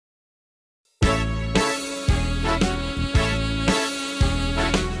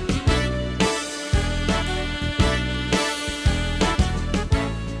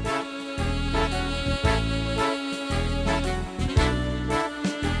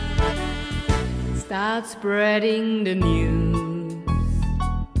start spreading the news.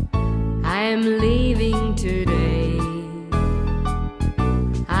 I'm leaving today.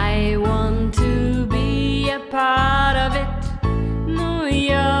 I want to be a part of it. New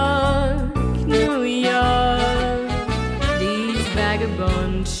York, New York. These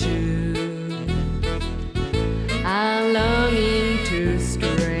vagabond shoes are longing to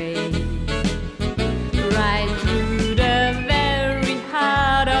stray right through the very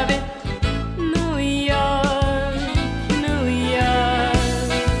heart of it. New York, New York.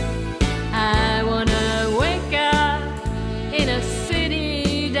 I wanna wake up in a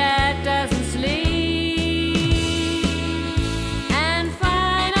city that doesn't sleep and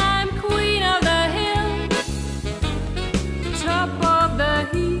find I'm queen of the hill, top of the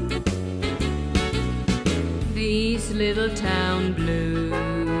heap. These little town blues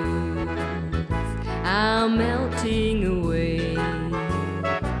are melting away.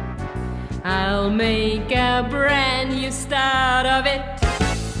 I'll make a brand new start of it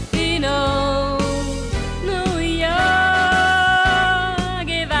in old New York.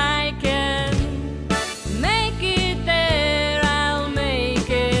 If I can make it there, I'll make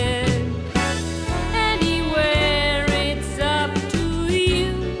it anywhere. It's up to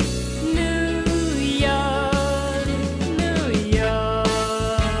you. New York, New York.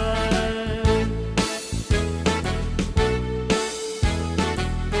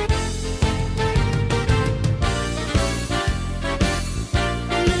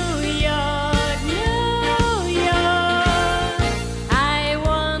 New York, New York. I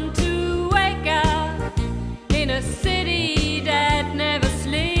want to wake up in a city that never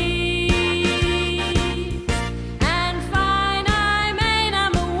sleeps and find I'm a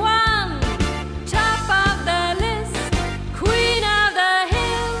number one, top of the list, queen of the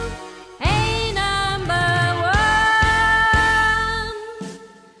hill, a number one.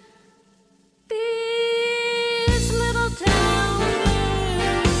 These little town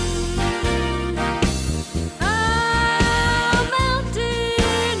blues are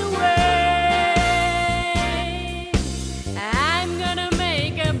melting away. I'm gonna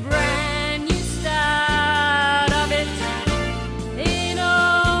make a brand new start of it in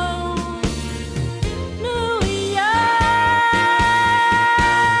old New York.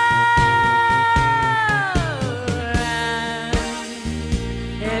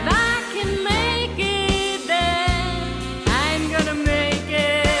 If I can make it there, I'm gonna make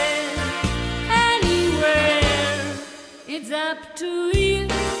it anywhere. It's up to you.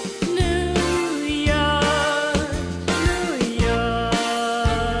 New York, New York,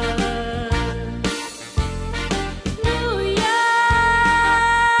 New York.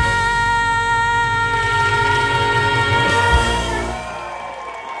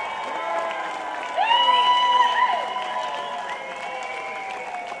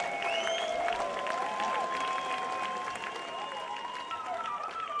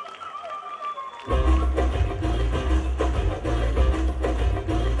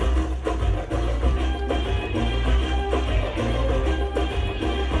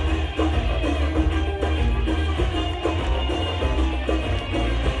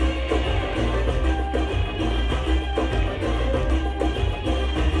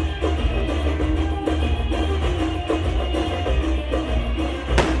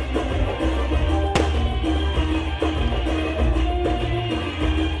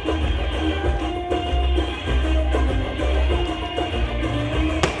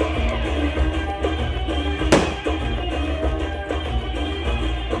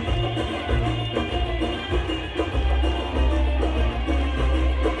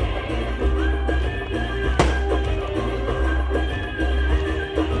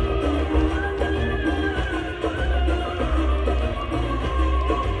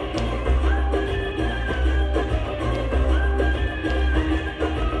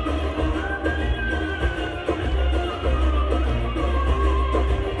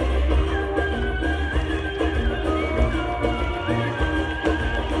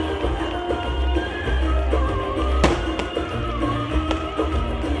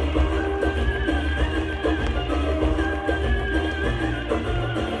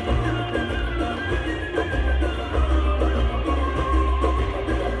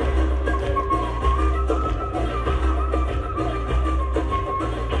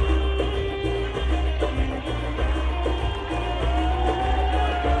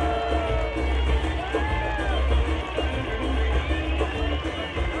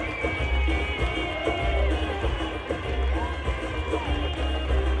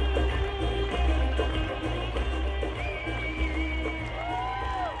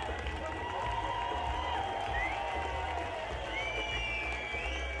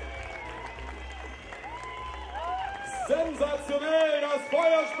 Sensationell, das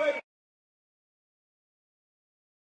Feuerspektakel.